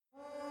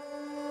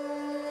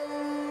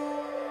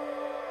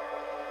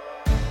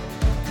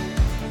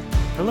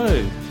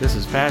Hello, this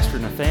is Pastor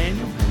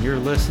Nathaniel, and you're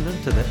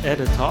listening to the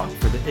Edda Talk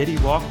for the Eddie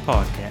Walk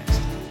podcast.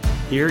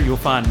 Here you'll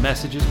find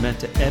messages meant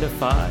to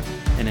edify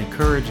and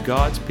encourage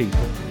God's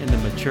people in the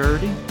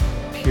maturity,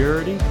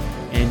 purity,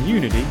 and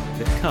unity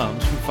that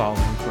comes from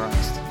following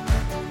Christ.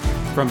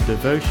 From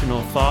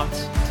devotional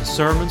thoughts to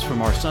sermons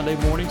from our Sunday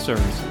morning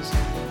services,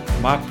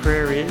 my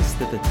prayer is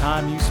that the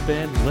time you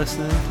spend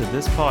listening to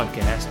this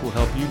podcast will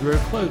help you grow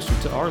closer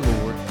to our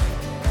Lord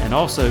and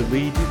also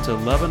lead you to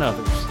loving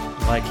others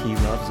like He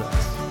loves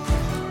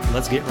us.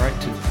 Let's get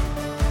right to it.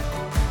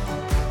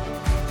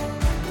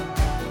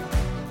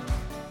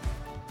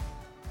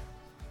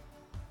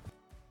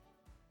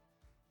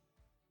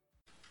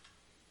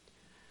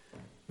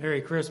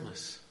 Merry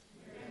Christmas.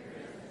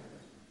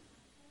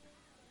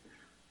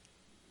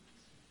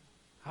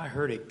 I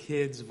heard a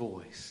kid's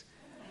voice.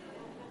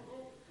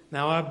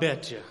 Now I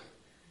bet you,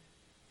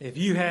 if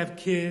you have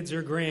kids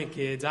or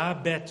grandkids, I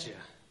bet you,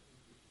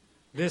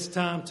 this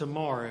time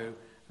tomorrow,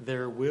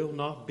 there will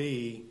not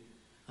be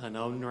an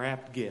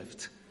unwrapped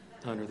gift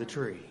under the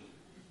tree.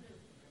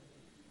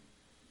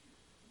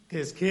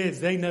 Because kids,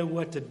 they know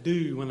what to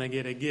do when they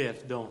get a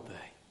gift, don't they?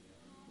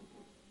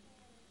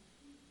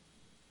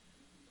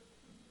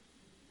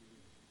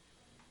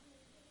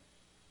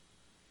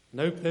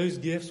 Nope, those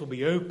gifts will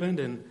be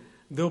opened and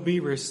they'll be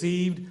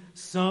received.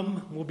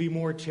 Some will be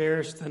more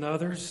cherished than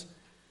others,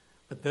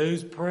 but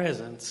those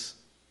presents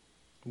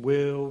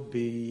will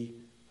be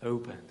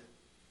opened.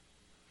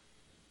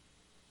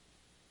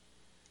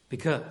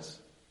 Because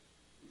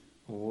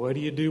what do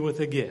you do with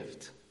a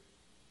gift?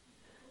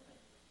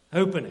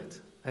 Open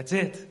it. That's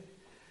it.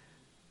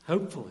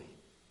 Hopefully.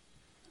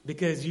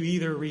 Because you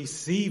either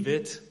receive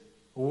it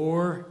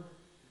or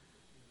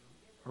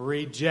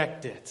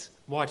reject it.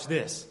 Watch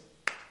this.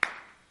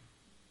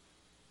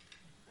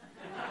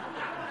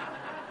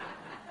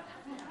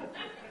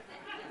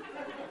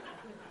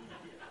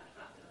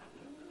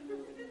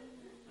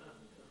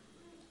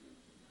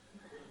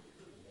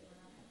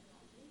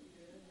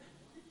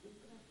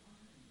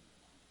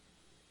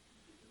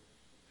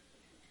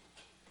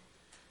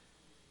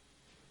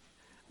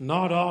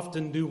 Not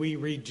often do we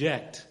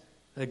reject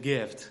a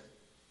gift.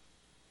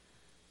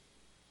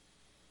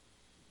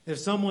 If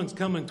someone's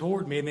coming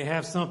toward me and they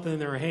have something in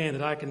their hand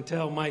that I can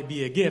tell might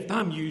be a gift,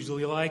 I'm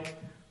usually like,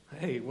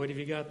 hey, what have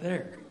you got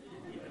there?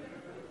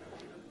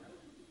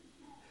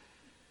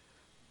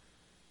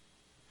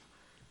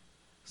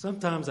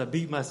 Sometimes I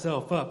beat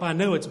myself up. I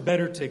know it's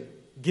better to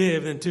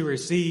give than to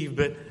receive,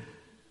 but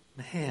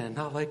man,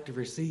 I like to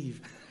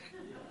receive.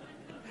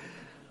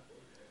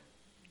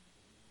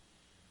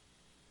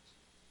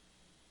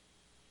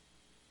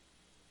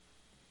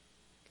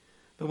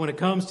 But when it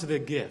comes to the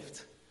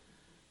gift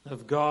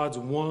of God's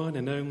one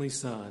and only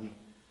Son,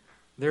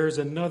 there is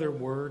another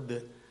word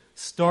that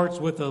starts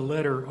with the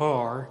letter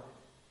R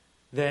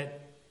that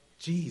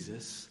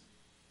Jesus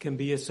can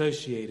be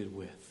associated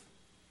with.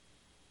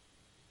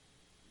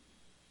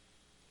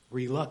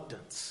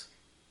 Reluctance.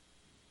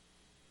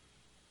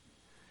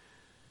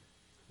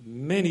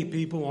 Many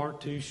people aren't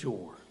too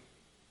sure.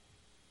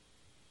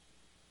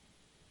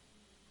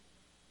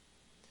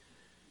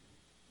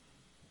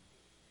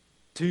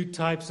 Two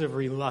types of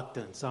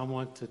reluctance I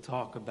want to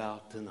talk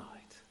about tonight.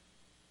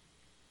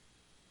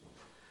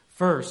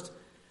 First,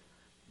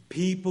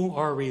 people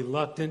are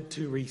reluctant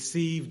to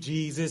receive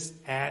Jesus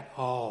at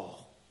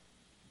all.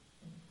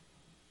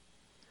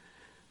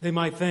 They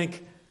might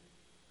think,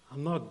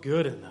 I'm not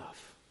good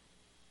enough.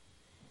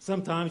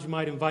 Sometimes you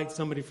might invite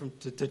somebody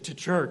to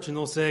church and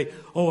they'll say,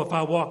 oh, if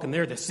I walk in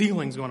there, the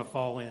ceiling's going to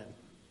fall in.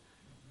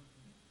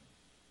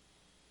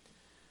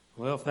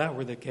 Well, if that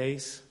were the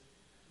case,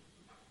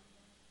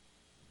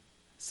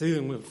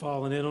 ceiling would have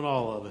fallen in on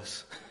all of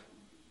us.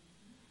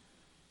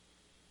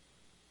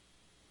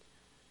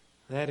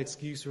 That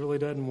excuse really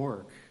doesn't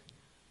work.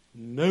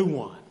 No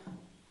one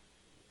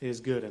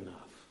is good enough.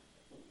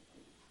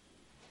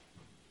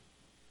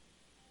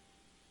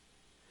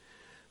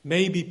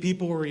 Maybe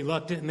people are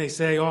reluctant and they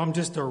say, oh, I'm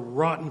just a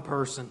rotten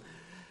person.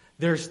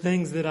 There's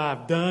things that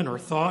I've done or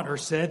thought or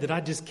said that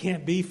I just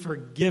can't be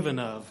forgiven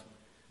of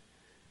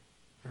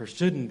or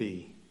shouldn't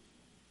be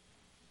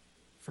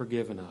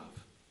forgiven of.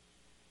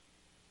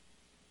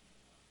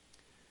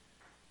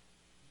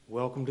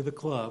 Welcome to the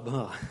club,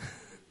 huh?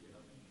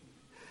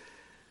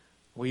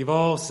 We've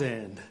all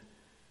sinned,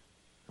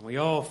 and we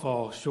all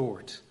fall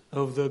short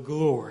of the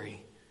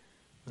glory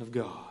of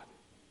God.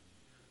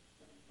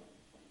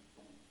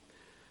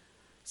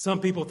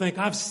 Some people think,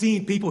 I've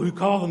seen people who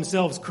call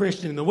themselves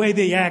Christian, and the way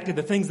they acted,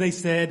 the things they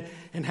said,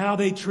 and how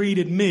they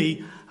treated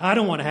me, I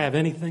don't want to have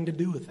anything to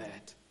do with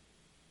that.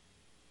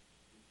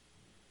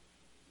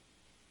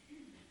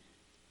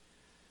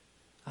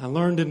 I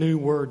learned a new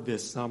word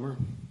this summer.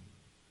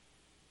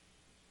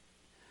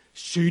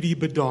 Shooty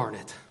but darn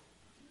it.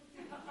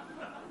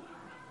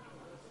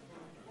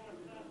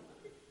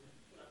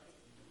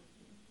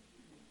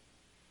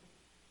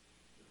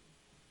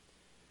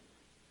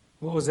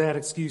 What was that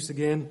excuse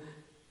again?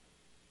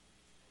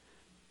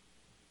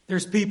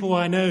 There's people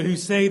I know who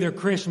say they're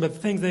Christian, but the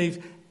things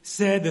they've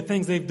said, the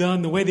things they've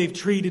done, the way they've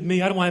treated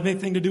me, I don't have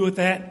anything to do with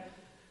that.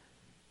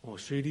 Well,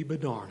 shooty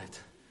but darn it.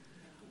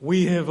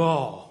 We have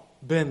all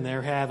been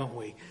there, haven't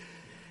we?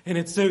 And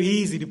it's so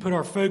easy to put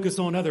our focus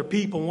on other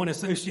people and want to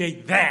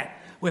associate that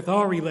with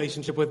our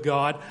relationship with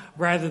God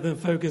rather than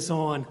focus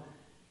on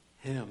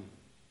Him.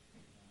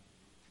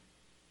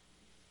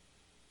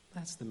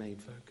 That's the main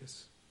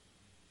focus.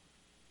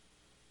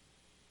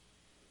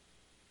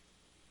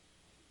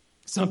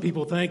 Some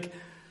people think,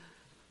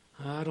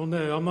 I don't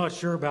know, I'm not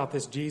sure about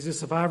this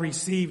Jesus. If I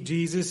receive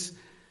Jesus,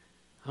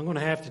 I'm going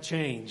to have to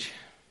change.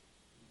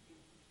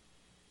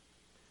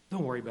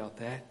 Don't worry about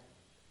that.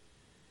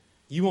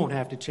 You won't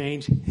have to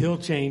change. He'll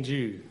change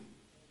you.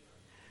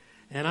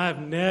 And I've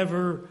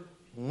never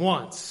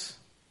once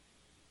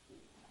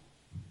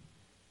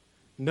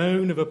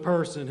known of a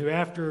person who,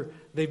 after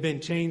they've been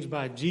changed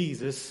by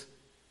Jesus,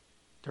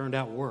 turned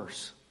out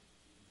worse.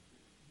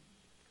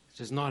 It's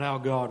just not how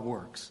God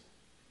works.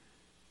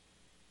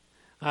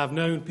 I've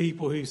known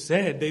people who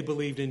said they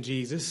believed in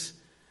Jesus,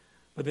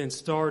 but then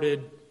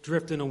started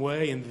drifting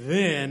away and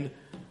then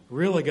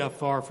really got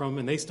far from Him,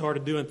 and they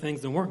started doing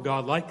things that weren't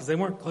God-like because they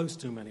weren't close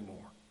to Him anymore.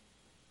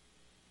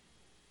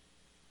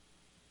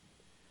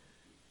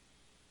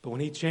 But when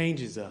He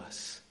changes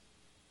us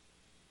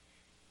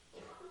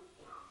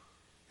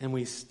and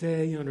we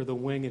stay under the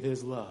wing of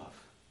His love,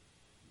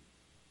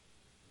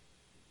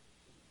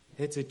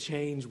 it's a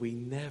change we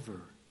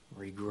never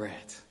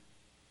regret.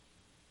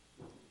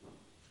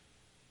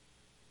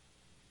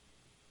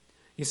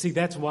 You see,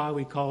 that's why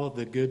we call it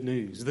the good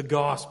news, the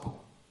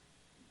gospel.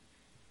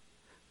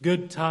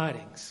 Good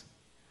tidings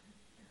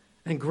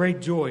and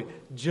great joy,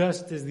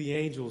 just as the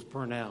angels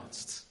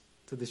pronounced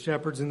to the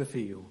shepherds in the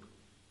field.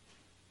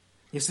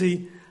 You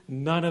see,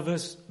 none of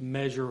us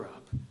measure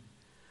up.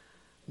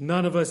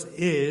 None of us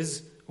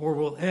is or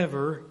will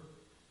ever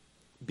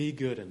be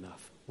good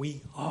enough.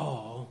 We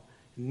all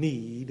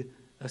need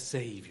a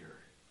Savior.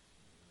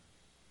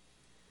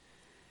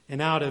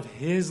 And out of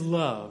His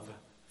love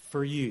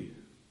for you,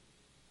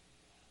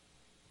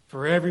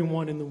 for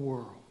everyone in the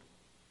world,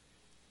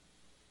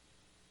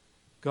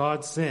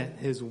 God sent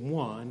His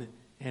one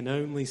and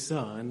only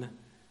Son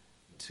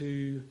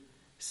to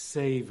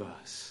save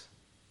us.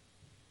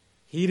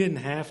 He didn't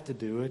have to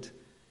do it.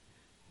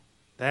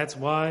 That's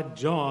why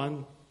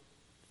John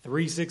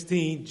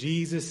 3:16,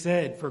 Jesus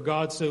said, "For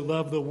God so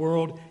loved the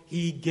world,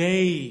 He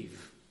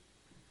gave."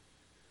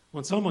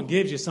 When someone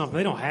gives you something,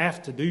 they don't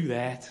have to do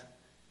that.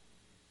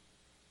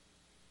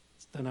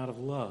 It's done out of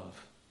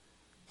love.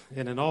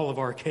 And in all of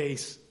our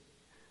cases,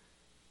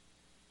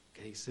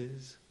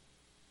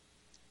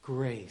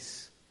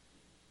 grace,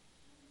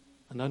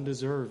 an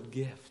undeserved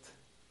gift.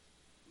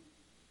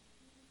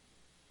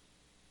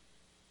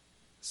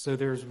 So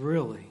there's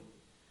really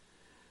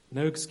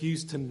no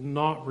excuse to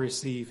not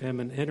receive Him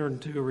and enter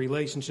into a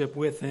relationship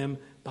with Him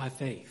by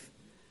faith.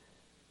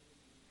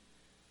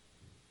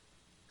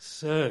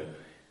 So,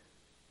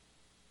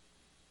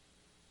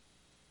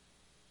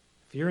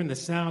 if you're in the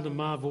sound of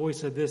my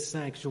voice at this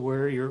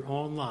sanctuary or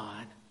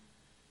online,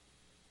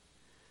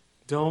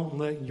 don't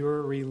let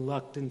your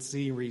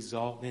reluctancy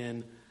result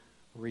in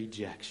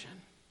rejection.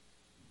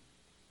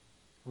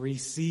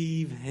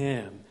 Receive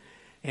Him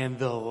and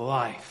the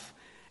life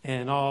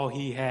and all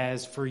He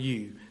has for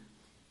you.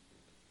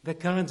 That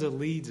kind of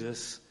leads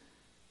us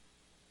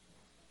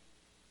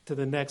to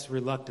the next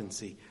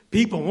reluctancy.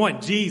 People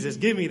want Jesus.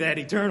 Give me that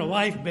eternal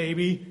life,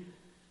 baby.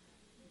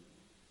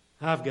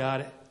 I've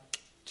got it.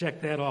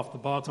 Check that off the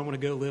box. I want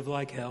to go live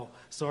like hell.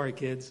 Sorry,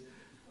 kids.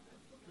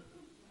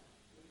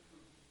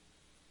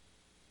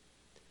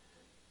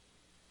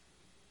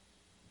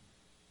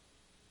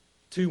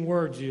 Two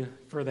words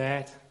for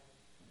that.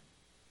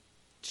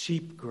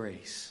 Cheap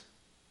grace.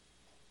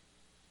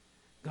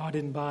 God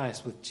didn't buy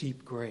us with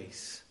cheap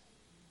grace.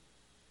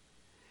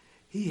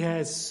 He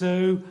has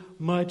so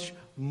much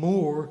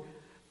more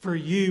for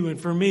you and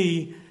for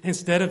me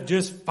instead of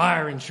just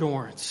fire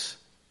insurance.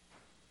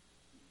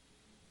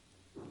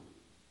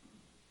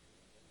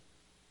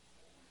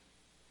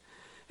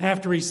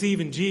 After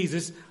receiving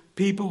Jesus,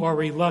 people are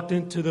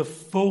reluctant to the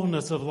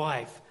fullness of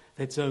life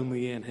that's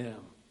only in Him.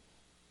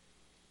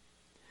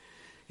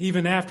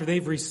 Even after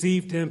they've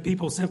received Him,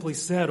 people simply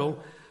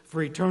settle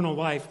for eternal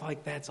life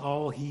like that's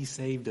all He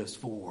saved us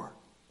for.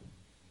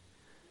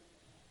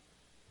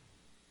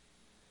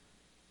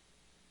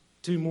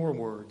 Two more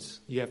words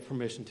you have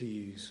permission to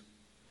use.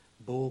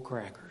 Bull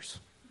crackers.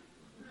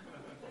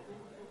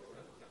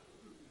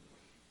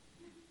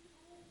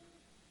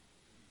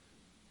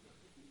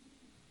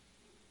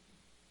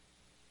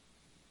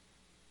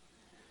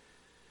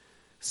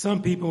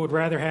 Some people would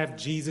rather have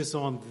Jesus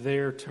on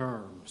their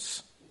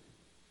terms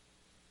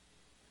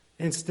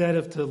instead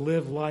of to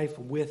live life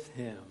with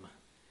Him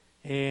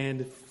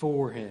and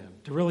for Him,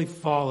 to really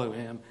follow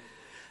Him.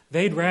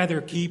 They'd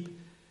rather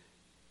keep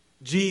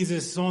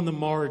Jesus on the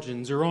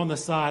margins or on the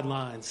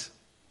sidelines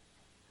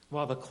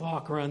while the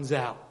clock runs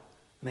out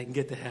and they can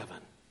get to heaven.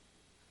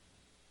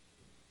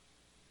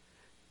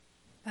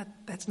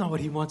 That's not what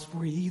He wants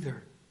for you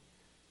either.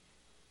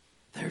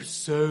 There's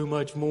so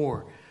much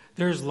more.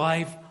 There's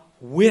life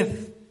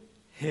with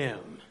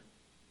Him.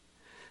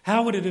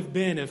 How would it have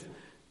been if,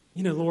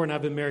 Laura and I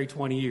have been married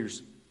 20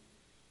 years.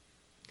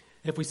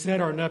 If we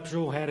said our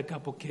nuptial, had a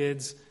couple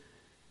kids,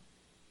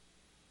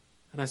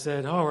 and I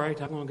said, all right,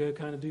 I'm going to go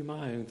kind of do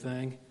my own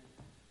thing.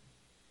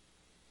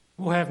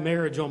 We'll have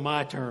marriage on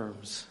my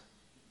terms.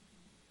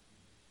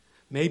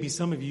 Maybe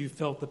some of you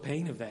felt the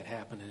pain of that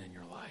happening in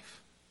your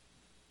life.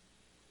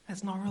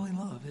 That's not really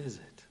love, is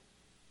it?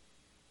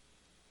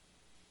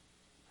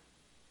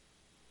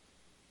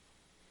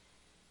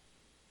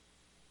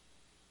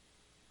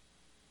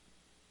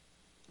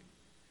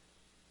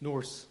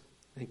 Norse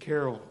and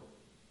Carol,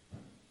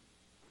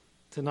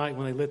 tonight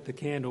when they lit the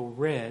candle,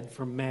 read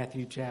from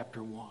Matthew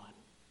chapter 1.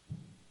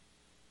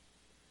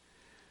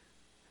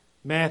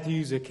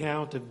 Matthew's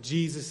account of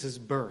Jesus'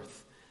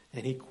 birth.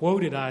 And he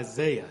quoted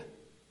Isaiah.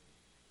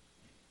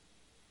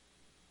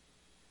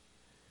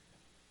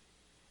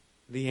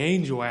 The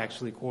angel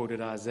actually quoted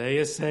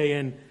Isaiah,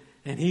 saying,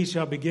 and he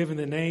shall be given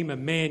the name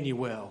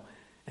Emmanuel.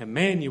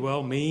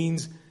 Emmanuel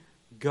means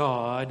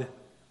God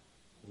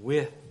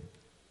with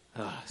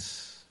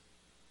us.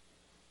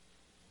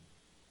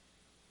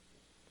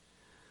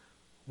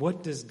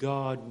 What does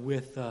God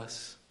with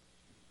us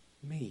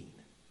mean?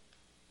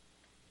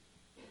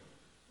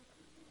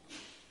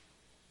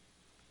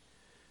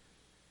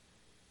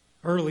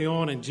 Early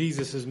on in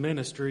Jesus'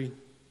 ministry,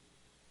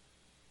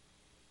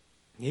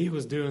 he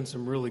was doing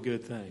some really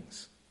good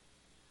things.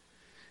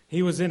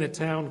 He was in a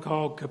town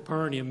called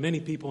Capernaum.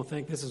 Many people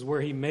think this is where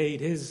he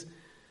made his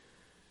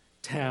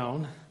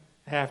town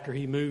after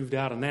he moved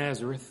out of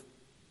Nazareth.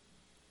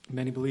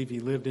 Many believe he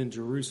lived in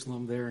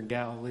Jerusalem there in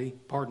Galilee.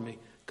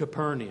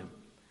 Capernaum.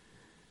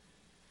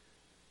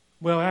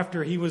 Well,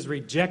 after he was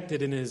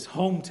rejected in his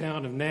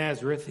hometown of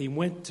Nazareth, he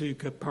went to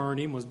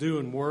Capernaum, was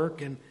doing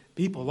work, and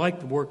people liked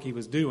the work he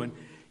was doing.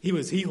 He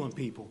was healing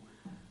people.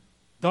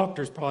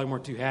 Doctors probably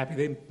weren't too happy.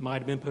 They might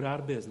have been put out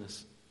of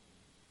business.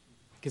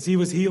 Because he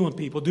was healing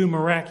people, doing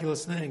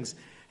miraculous things.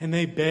 And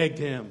they begged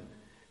him,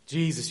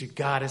 Jesus, you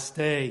got to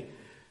stay.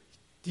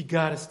 You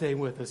got to stay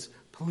with us.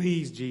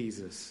 Please,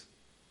 Jesus.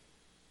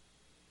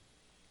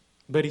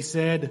 But he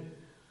said,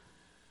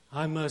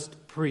 I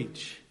must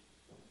preach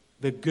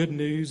the good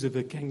news of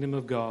the kingdom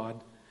of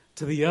God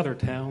to the other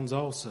towns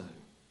also.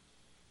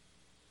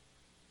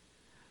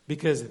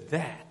 Because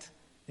that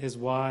is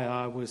why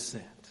I was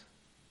sent.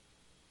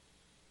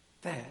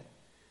 That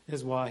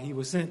is why he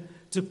was sent,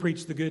 to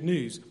preach the good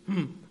news.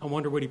 I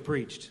wonder what he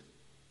preached.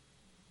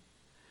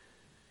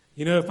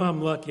 If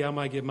I'm lucky, I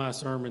might get my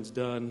sermons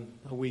done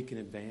a week in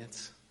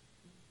advance.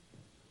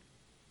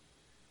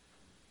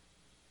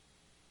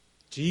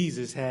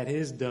 Jesus had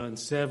his done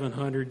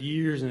 700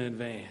 years in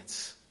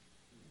advance.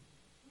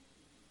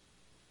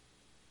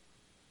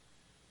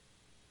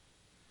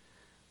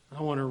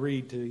 I want to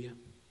read to you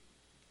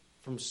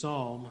from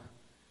Psalm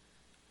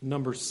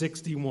number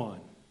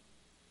 61.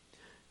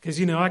 Because,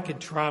 I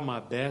could try my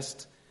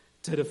best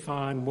to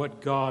define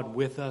what God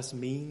with us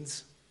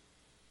means.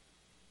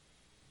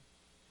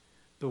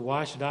 But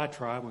why should I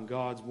try when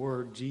God's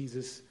word,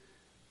 Jesus,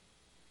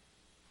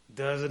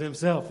 does it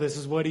himself? This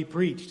is what he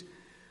preached.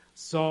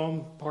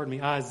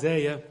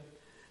 Isaiah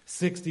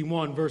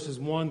 61 verses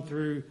 1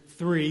 through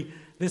 3.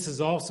 This is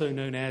also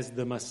known as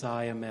the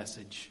Messiah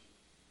message.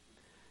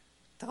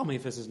 Tell me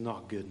if this is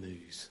not good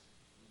news.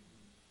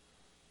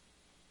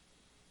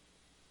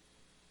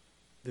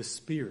 The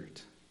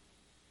Spirit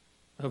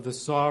of the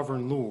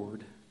sovereign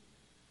Lord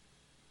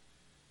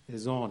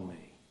is on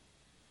me,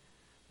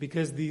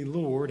 because the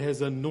Lord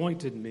has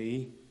anointed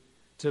me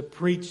to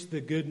preach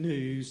the good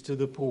news to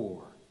the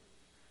poor.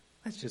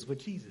 That's just what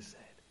Jesus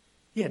said.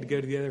 He had to go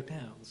to the other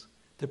towns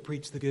to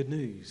preach the good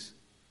news.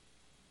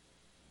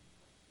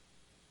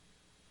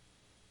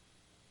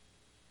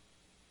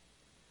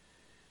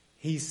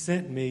 He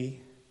sent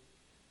me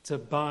to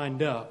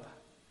bind up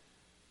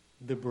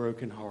the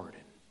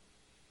brokenhearted.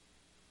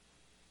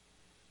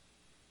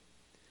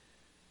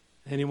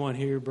 Anyone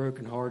here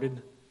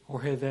brokenhearted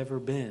or have ever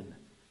been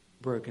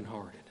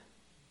brokenhearted?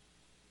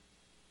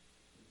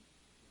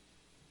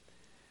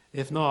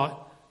 If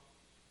not,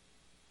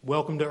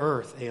 welcome to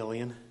Earth,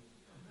 alien.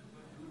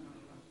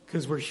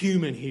 Because we're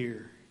human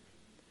here.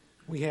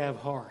 We have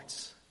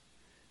hearts.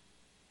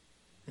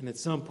 And at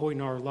some point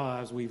in our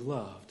lives, we've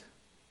loved.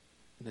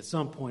 And at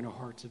some point, our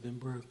hearts have been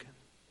broken.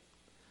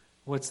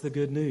 What's the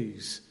good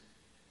news?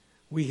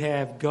 We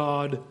have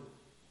God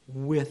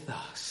with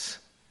us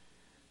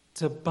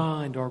to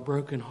bind our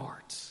broken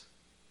hearts.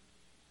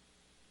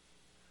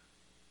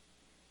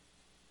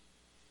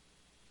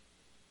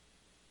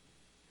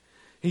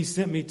 He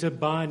sent me to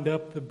bind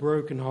up the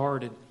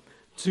brokenhearted,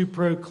 to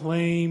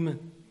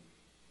proclaim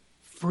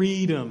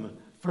freedom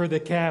for the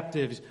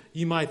captives.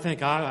 You might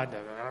think,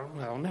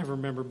 I'll never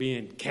remember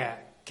being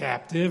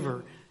captive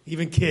or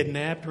even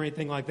kidnapped or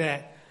anything like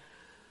that.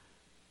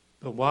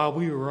 But while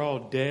we were all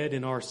dead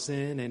in our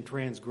sin and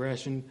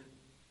transgression,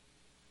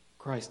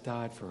 Christ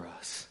died for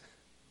us.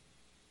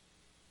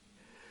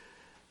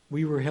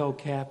 We were held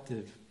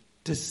captive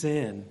to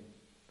sin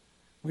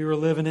We were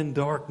living in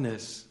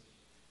darkness.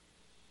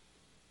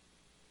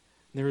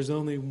 There is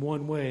only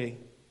one way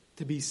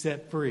to be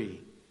set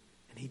free,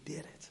 and He did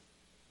it.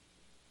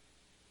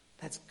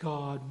 That's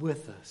God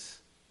with us.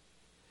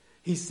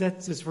 He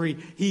sets us free.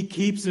 He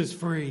keeps us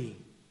free.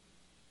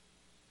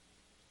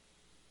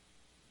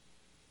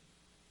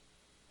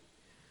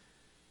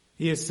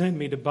 He has sent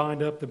me to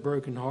bind up the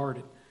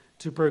brokenhearted,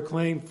 to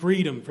proclaim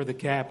freedom for the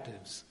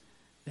captives,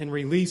 and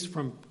release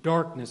from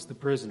darkness the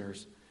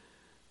prisoners,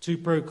 to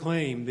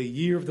proclaim the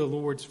year of the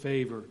Lord's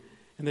favor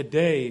and the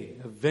day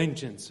of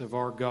vengeance of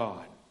our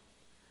God.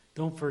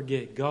 Don't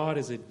forget, God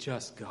is a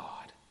just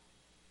God.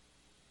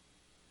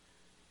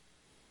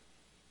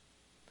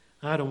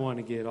 I don't want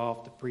to get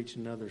off to preach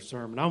another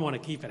sermon. I want to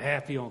keep it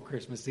happy on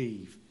Christmas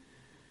Eve.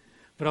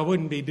 But I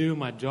wouldn't be doing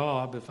my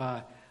job if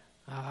I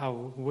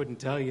wouldn't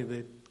tell you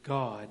that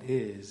God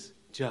is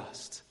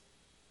just.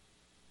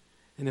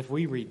 And if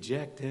we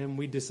reject Him,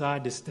 we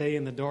decide to stay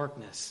in the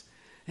darkness.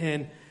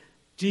 And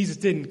Jesus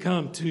didn't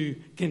come to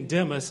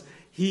condemn us.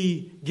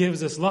 He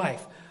gives us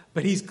life.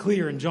 But He's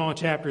clear in John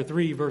chapter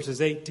 3,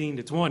 verses 18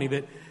 to 20,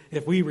 that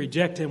if we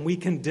reject Him, we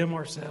condemn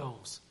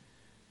ourselves.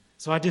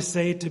 So I just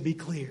say it to be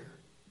clear,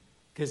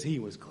 because He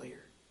was clear.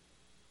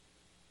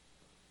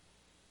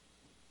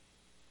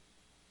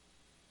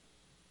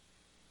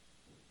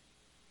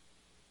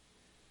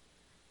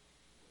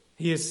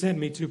 He has sent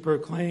me to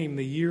proclaim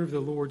the year of the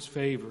Lord's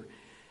favor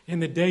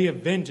and the day of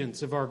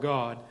vengeance of our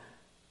God.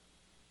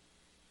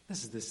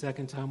 This is the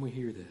second time we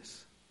hear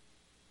this.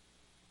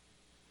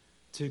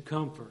 To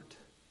comfort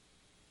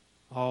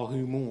all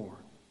who mourn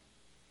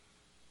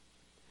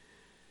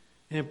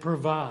and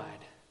provide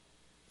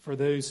for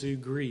those who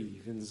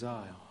grieve in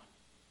Zion.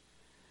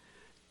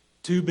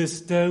 To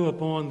bestow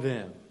upon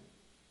them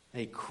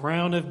a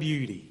crown of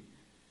beauty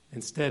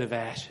instead of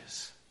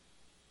ashes.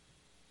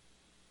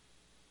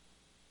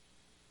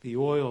 The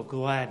oil of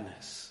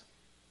gladness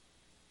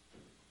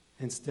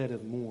instead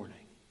of mourning.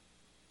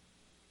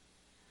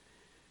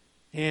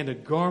 And a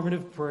garment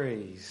of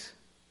praise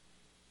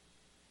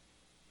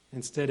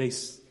instead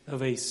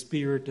of a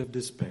spirit of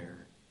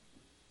despair.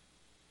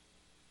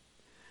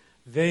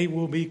 They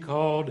will be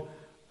called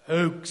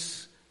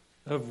oaks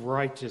of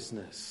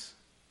righteousness,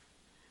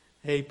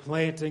 a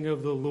planting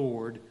of the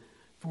Lord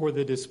for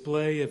the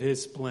display of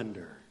His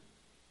splendor.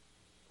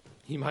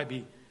 You might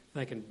be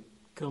thinking,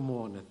 come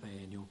on,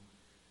 Nathaniel.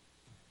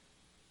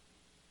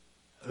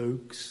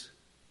 Oaks?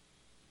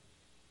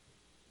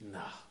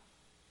 No.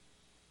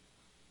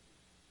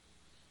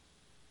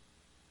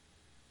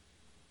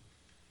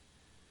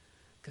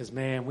 Because,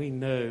 man, we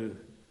know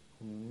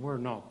we're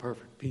not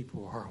perfect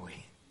people, are we?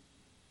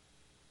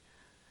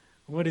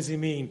 What does He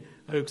mean,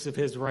 oaks of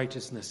His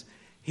righteousness?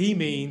 He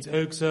means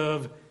oaks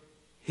of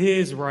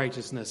His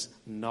righteousness,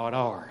 not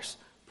ours.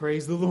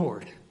 Praise the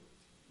Lord.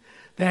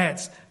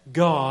 That's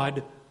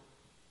God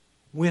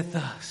with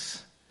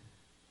us.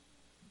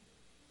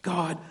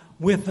 God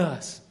with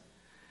us.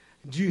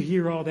 Did you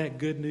hear all that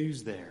good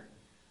news there?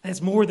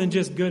 That's more than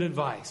just good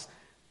advice.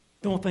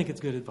 Don't think it's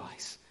good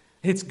advice.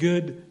 It's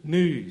good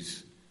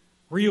news.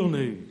 Real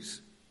news.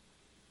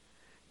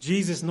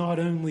 Jesus not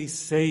only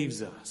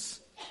saves us,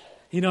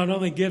 He not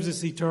only gives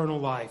us eternal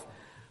life,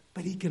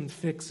 but He can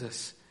fix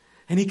us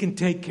and He can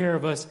take care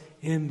of us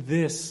in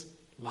this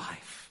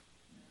life.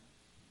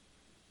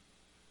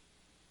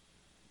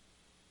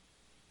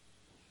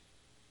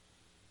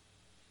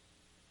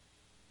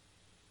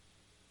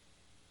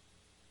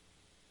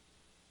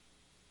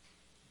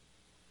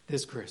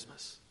 This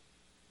Christmas,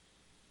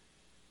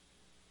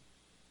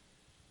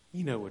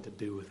 you know what to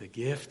do with a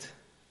gift.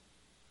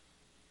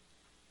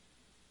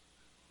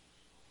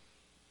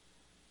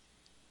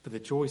 But the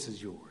choice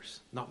is yours,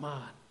 not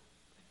mine.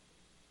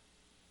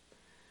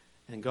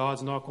 And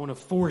God's not going to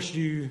force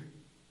you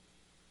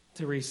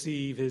to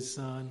receive His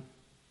Son.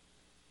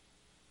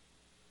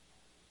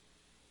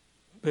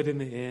 But in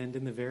the end,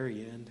 in the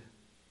very end,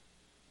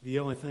 the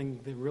only thing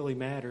that really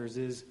matters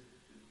is,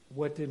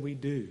 what did we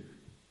do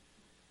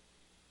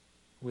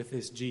with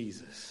this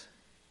Jesus?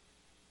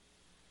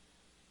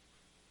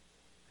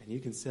 And you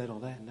can settle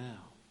that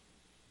now.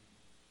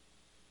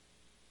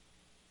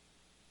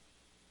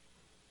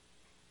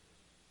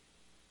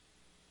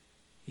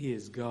 He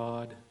is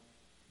God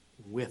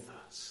with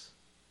us.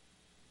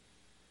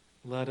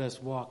 Let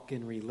us walk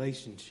in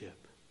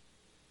relationship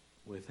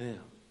with Him.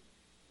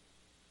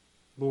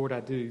 Lord, I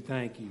do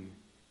thank You.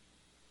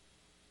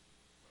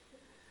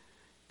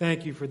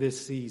 Thank You for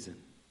this season.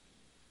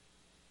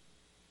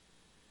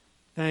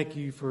 Thank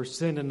You for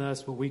sending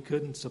us what we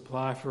couldn't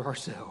supply for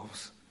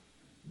ourselves.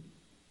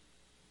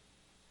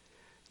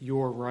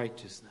 Your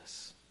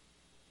righteousness.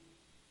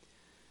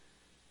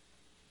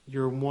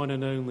 Your one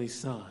and only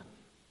Son,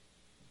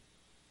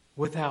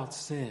 without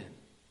sin,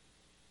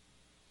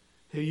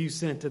 who You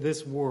sent to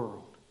this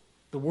world,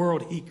 the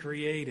world He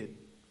created,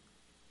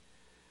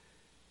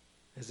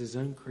 as His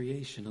own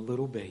creation, a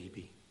little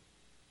baby,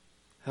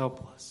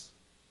 helpless.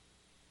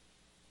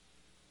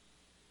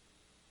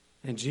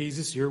 And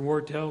Jesus, Your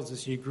word tells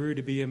us You grew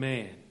to be a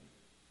man.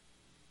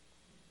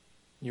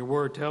 Your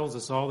word tells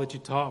us all that you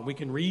taught. We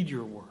can read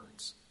your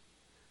words.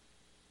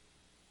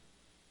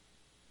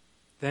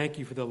 Thank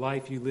you for the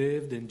life you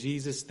lived, and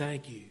Jesus,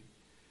 thank you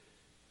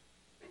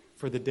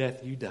for the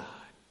death you died.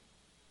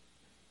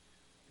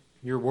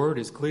 Your word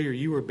is clear.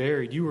 You were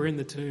buried. You were in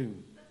the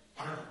tomb.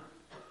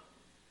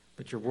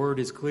 But your word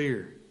is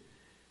clear.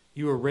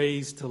 You were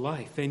raised to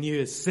life, and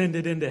you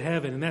ascended into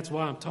heaven, and that's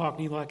why I'm talking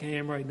to you like I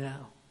am right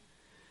now,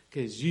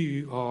 because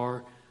you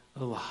are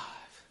alive.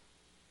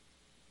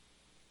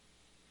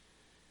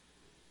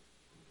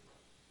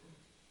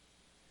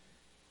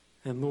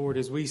 And Lord,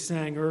 as we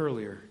sang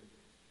earlier,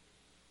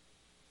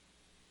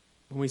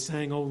 when we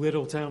sang, "O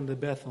Little Town of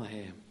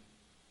Bethlehem,"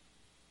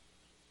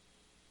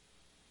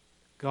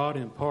 God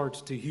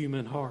imparts to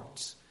human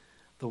hearts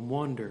the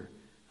wonder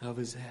of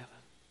his heaven.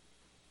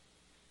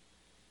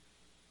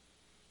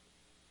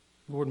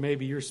 Lord,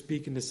 maybe you're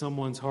speaking to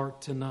someone's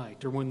heart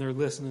tonight, or when they're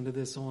listening to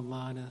this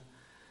online,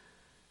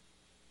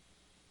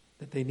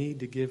 that they need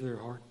to give their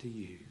heart to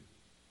you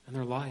and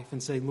their life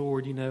and say,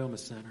 "Lord, you know I'm a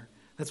sinner.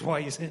 That's why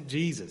you sent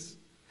Jesus.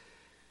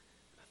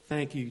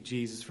 Thank you,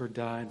 Jesus, for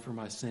dying for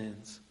my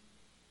sins.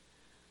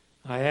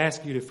 I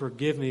ask you to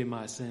forgive me of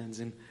my sins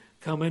and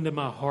come into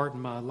my heart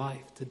and my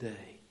life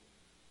today."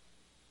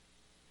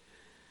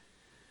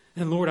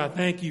 And Lord, I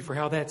thank you for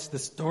how that's the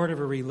start of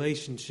a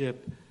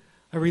relationship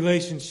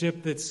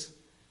that's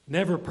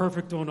never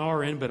perfect on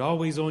our end, but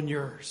always on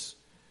yours.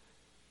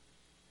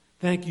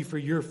 Thank you for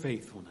your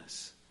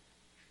faithfulness.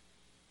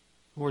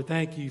 Lord,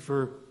 thank you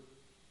for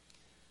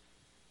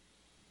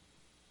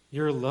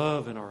your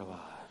love in our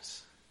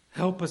lives.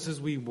 Help us as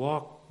we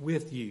walk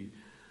with you.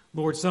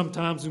 Lord,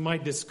 sometimes we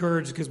might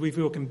discourage because we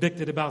feel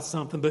convicted about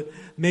something, but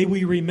may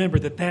we remember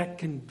that that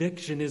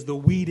conviction is the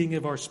weeding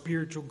of our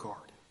spiritual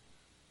garden.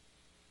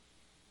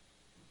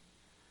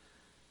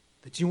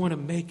 That you want to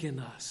make in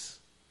us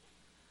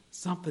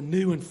something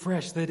new and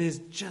fresh that is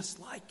just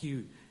like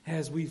you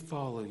as we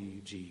follow you,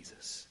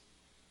 Jesus.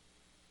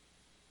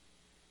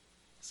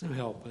 So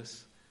help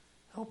us.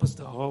 Help us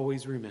to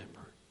always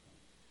remember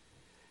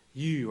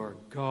you are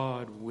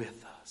God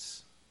with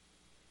us.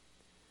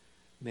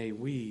 May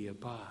we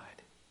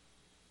abide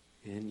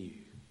in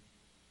you.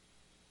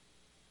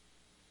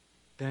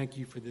 Thank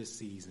you for this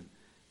season.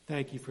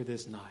 Thank you for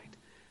this night.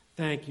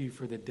 Thank you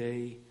for the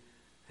day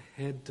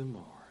ahead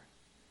tomorrow.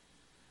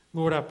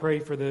 Lord, I pray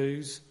for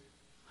those.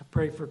 I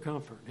pray for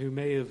comfort who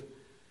may have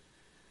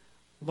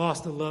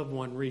lost a loved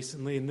one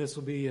recently, and this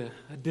will be a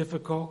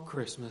difficult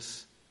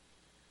Christmas.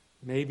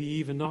 Maybe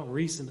even not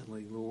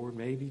recently, Lord.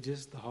 Maybe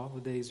just the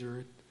holidays are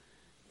a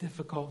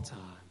difficult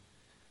time.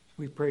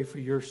 We pray for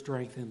your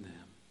strength in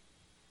them.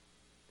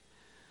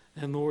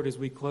 And Lord, as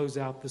we close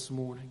out this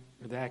morning,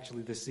 or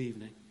actually this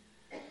evening,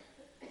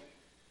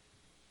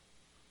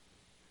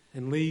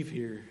 and leave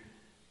here,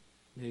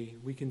 may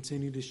we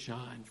continue to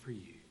shine for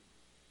you.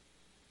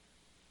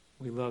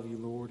 We love you,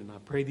 Lord, and I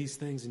pray these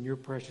things in your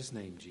precious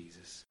name,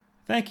 Jesus.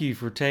 Thank you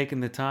for taking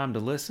the time to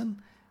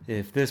listen.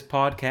 If this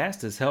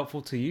podcast is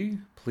helpful to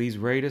you, please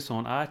rate us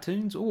on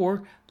iTunes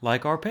or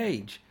like our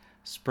page,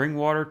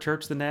 Springwater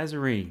Church the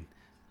Nazarene,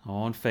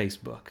 on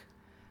Facebook.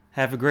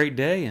 Have a great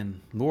day,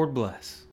 and Lord bless.